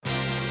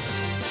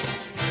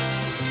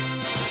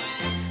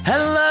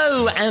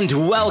Hello and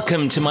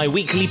welcome to my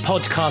weekly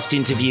podcast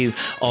interview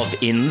of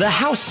In the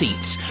House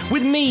Seats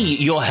with me,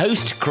 your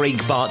host,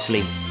 Craig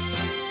Bartley.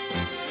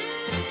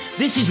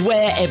 This is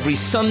where every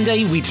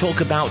Sunday we talk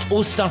about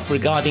all stuff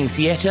regarding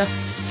theatre,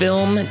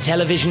 film,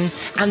 television,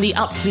 and the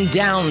ups and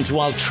downs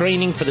while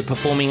training for the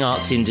performing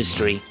arts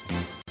industry.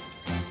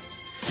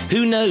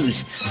 Who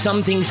knows,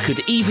 some things could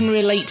even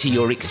relate to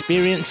your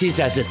experiences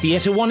as a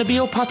theatre wannabe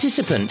or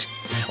participant.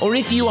 Or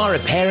if you are a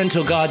parent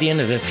or guardian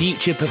of a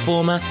future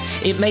performer,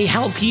 it may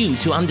help you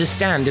to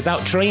understand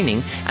about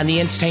training and the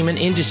entertainment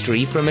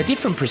industry from a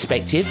different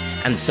perspective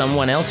and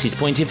someone else's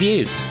point of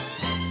view.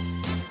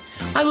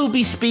 I will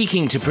be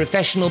speaking to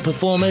professional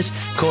performers,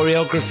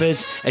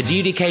 choreographers,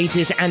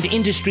 adjudicators and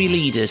industry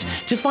leaders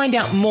to find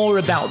out more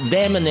about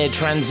them and their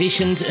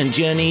transitions and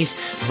journeys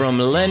from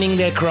learning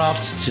their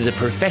crafts to the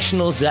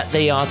professionals that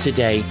they are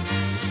today.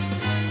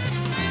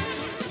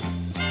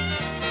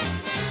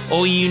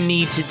 All you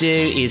need to do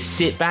is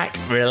sit back,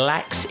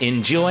 relax,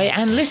 enjoy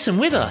and listen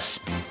with us.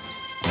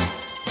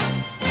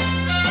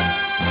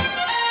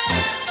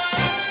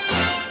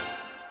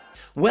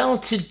 Well,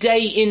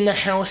 today in the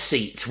House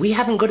Seats, we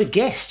haven't got a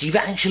guest, you've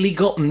actually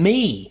got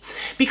me.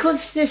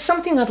 Because there's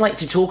something I'd like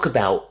to talk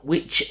about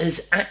which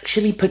has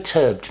actually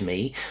perturbed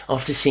me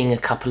after seeing a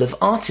couple of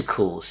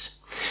articles.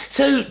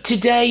 So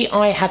today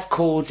I have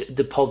called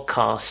the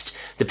podcast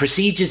The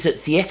Procedures That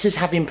Theatres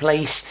Have in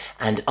Place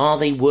and Are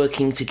They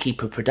Working to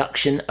Keep a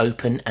Production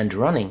Open and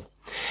Running?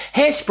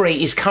 Hairspray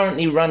is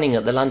currently running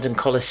at the London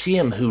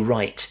Coliseum, who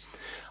write,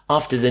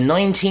 after the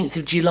 19th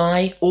of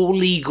July, all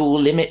legal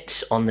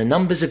limits on the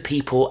numbers of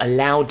people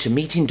allowed to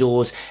meet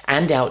indoors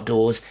and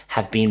outdoors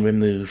have been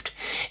removed,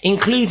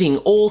 including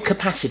all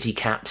capacity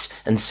caps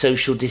and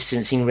social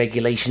distancing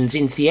regulations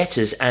in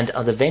theatres and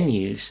other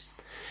venues.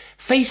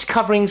 Face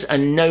coverings are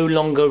no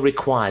longer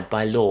required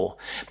by law,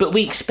 but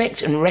we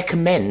expect and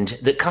recommend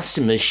that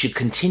customers should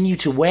continue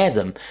to wear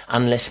them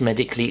unless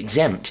medically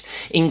exempt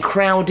in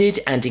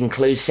crowded and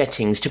enclosed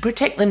settings to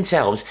protect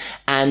themselves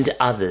and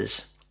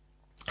others.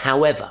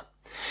 However,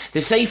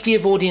 the safety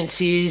of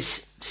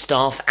audiences,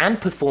 staff and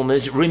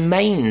performers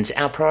remains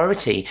our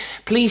priority.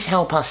 Please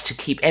help us to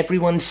keep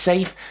everyone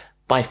safe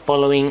by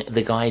following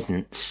the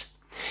guidance.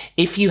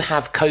 If you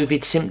have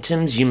COVID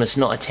symptoms, you must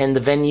not attend the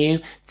venue.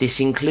 This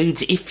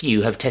includes if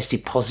you have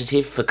tested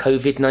positive for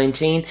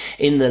COVID-19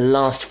 in the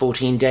last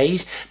 14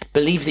 days,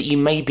 believe that you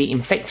may be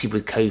infected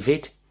with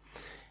COVID,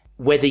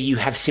 whether you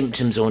have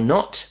symptoms or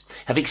not,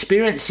 have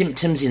experienced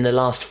symptoms in the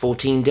last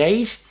 14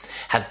 days,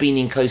 have been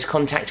in close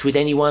contact with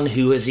anyone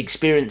who has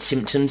experienced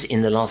symptoms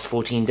in the last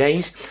 14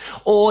 days,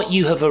 or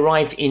you have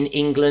arrived in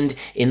England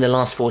in the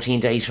last 14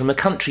 days from a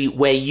country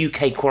where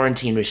UK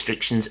quarantine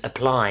restrictions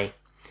apply.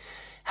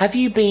 Have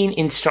you been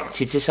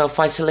instructed to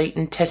self-isolate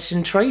and test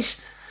and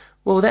trace?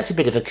 Well, that's a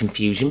bit of a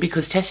confusion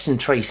because test and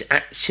trace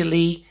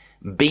actually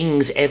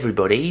bings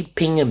everybody,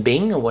 ping and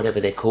bing or whatever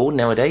they're called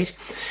nowadays,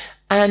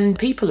 and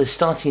people are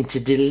starting to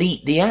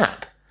delete the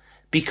app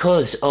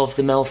because of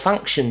the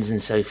malfunctions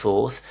and so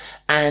forth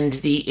and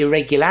the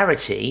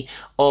irregularity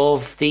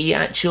of the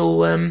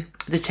actual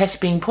the test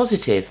being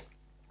positive.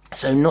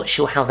 So not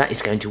sure how that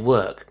is going to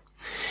work.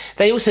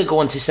 They also go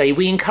on to say,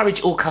 we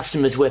encourage all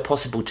customers where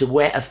possible to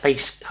wear a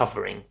face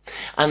covering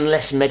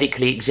unless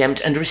medically exempt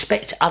and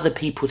respect other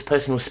people's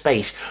personal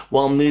space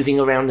while moving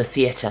around the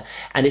theatre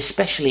and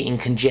especially in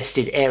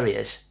congested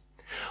areas.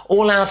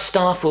 All our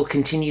staff will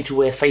continue to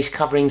wear face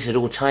coverings at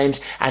all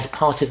times as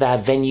part of our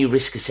venue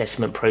risk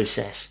assessment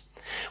process.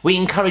 We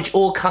encourage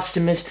all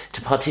customers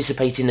to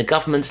participate in the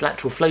government's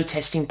lateral flow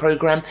testing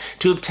programme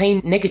to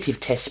obtain negative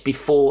tests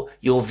before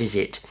your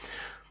visit.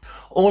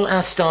 All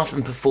our staff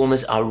and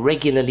performers are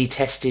regularly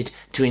tested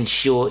to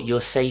ensure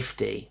your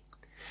safety.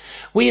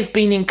 We have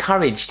been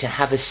encouraged to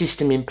have a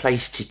system in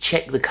place to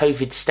check the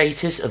COVID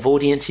status of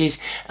audiences,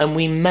 and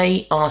we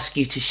may ask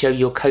you to show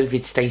your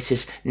COVID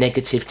status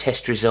negative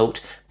test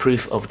result,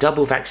 proof of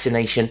double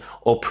vaccination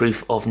or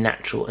proof of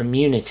natural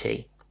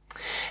immunity.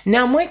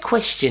 Now, my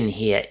question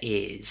here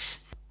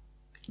is,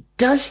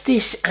 does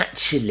this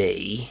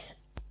actually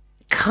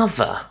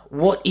cover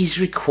what is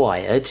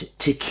required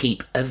to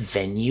keep a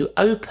venue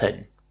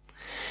open?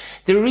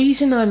 The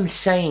reason I'm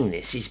saying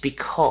this is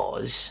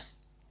because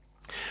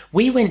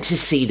we went to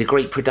see the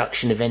great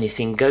production of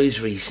Anything Goes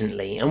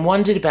recently and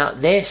wondered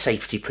about their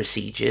safety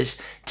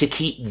procedures to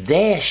keep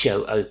their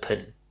show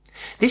open.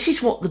 This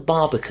is what the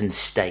Barbicans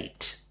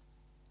state.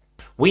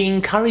 We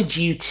encourage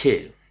you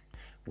to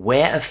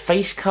wear a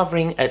face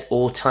covering at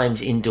all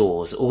times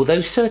indoors,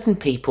 although certain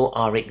people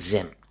are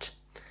exempt.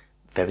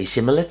 Very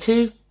similar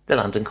to the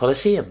London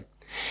Coliseum.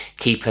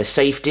 Keep a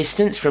safe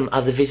distance from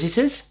other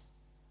visitors.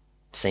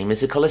 Same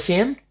as the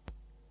Coliseum.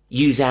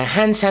 Use our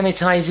hand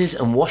sanitizers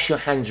and wash your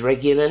hands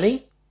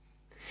regularly.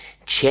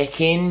 Check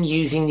in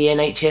using the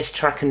NHS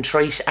Track and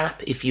Trace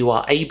app if you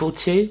are able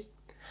to.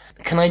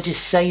 Can I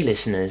just say,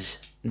 listeners,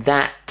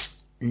 that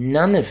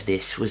none of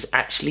this was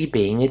actually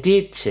being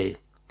adhered to.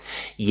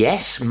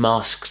 Yes,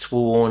 masks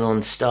were worn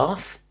on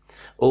staff,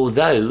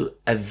 although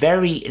a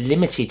very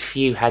limited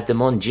few had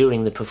them on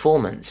during the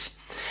performance.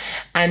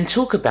 And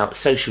talk about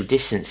social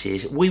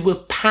distances, we were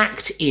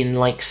packed in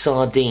like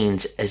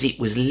sardines as it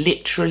was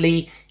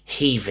literally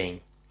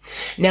heaving.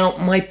 Now,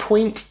 my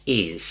point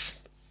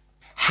is,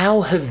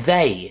 how have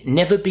they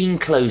never been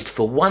closed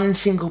for one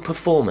single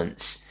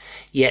performance?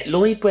 Yet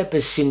Lloyd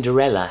Webber's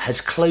Cinderella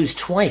has closed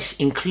twice,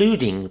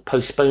 including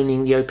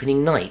postponing the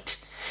opening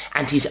night.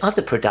 And his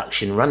other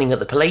production running at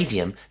the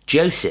Palladium,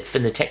 Joseph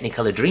and the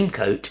Technicolor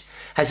Dreamcoat,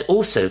 has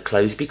also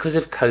closed because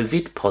of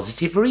COVID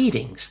positive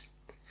readings.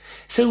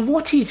 So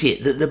what is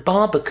it that the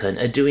Barbican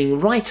are doing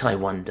right, I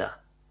wonder?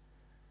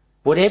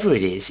 Whatever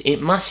it is,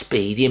 it must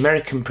be the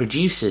American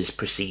producers'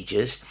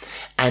 procedures,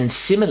 and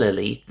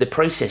similarly the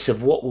process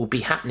of what will be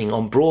happening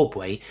on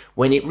Broadway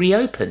when it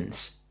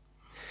reopens.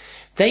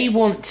 They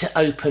want to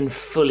open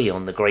fully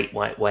on the Great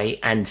White Way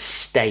and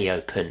stay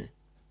open.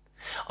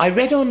 I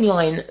read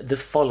online the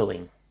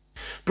following.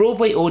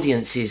 Broadway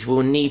audiences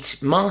will need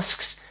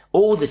masks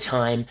all the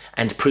time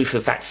and proof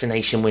of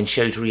vaccination when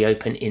shows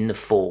reopen in the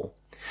fall,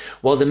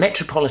 while the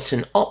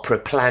Metropolitan Opera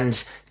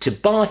plans to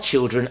bar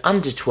children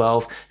under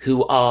 12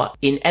 who are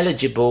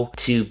ineligible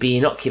to be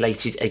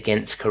inoculated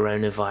against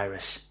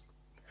coronavirus.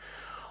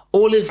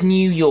 All of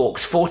New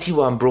York's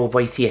 41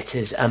 Broadway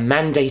theatres are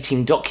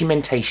mandating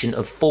documentation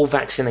of full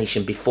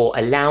vaccination before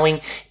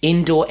allowing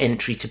indoor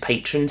entry to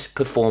patrons,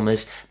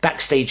 performers,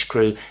 backstage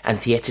crew and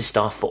theatre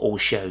staff for all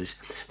shows.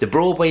 The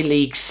Broadway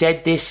League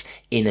said this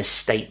in a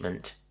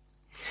statement.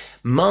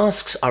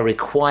 Masks are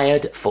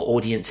required for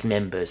audience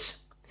members.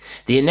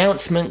 The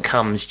announcement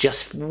comes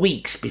just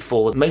weeks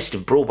before most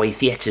of Broadway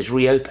theatres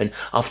reopen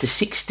after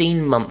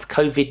 16-month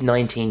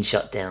COVID-19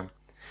 shutdown.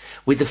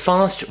 With the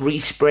fast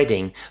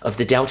respreading of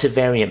the Delta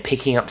variant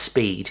picking up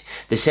speed,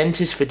 the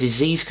Centers for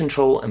Disease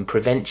Control and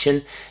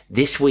Prevention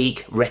this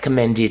week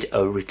recommended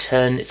a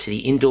return to the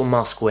indoor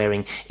mask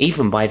wearing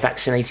even by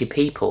vaccinated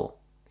people.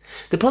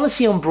 The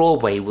policy on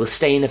Broadway will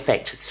stay in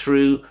effect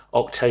through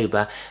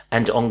October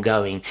and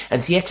ongoing,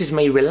 and theatres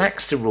may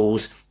relax the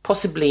rules,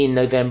 possibly in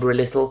November a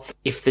little,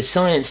 if the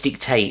science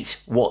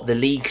dictates what the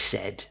league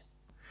said.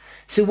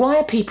 So why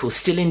are people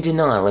still in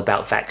denial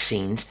about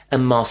vaccines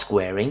and mask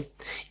wearing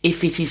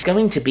if it is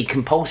going to be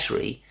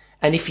compulsory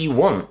and if you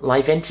want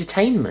live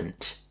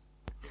entertainment?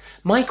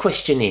 My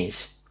question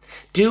is,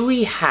 do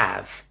we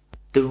have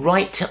the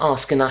right to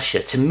ask an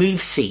usher to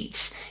move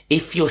seats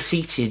if your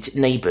seated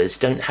neighbours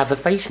don't have a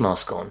face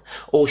mask on?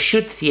 Or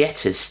should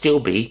theatres still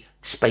be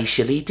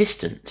spatially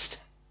distanced?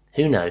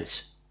 Who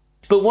knows?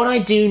 But what I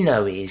do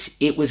know is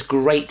it was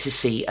great to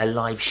see a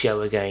live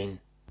show again.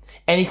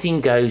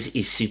 Anything Goes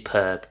is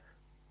superb.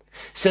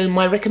 So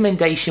my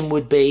recommendation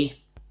would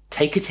be,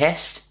 take a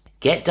test,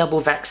 get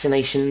double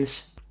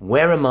vaccinations,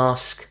 wear a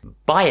mask,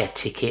 buy a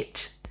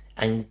ticket,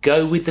 and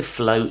go with the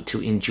flow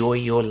to enjoy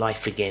your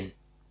life again.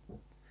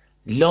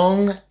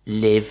 Long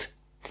live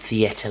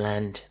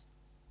Theatreland.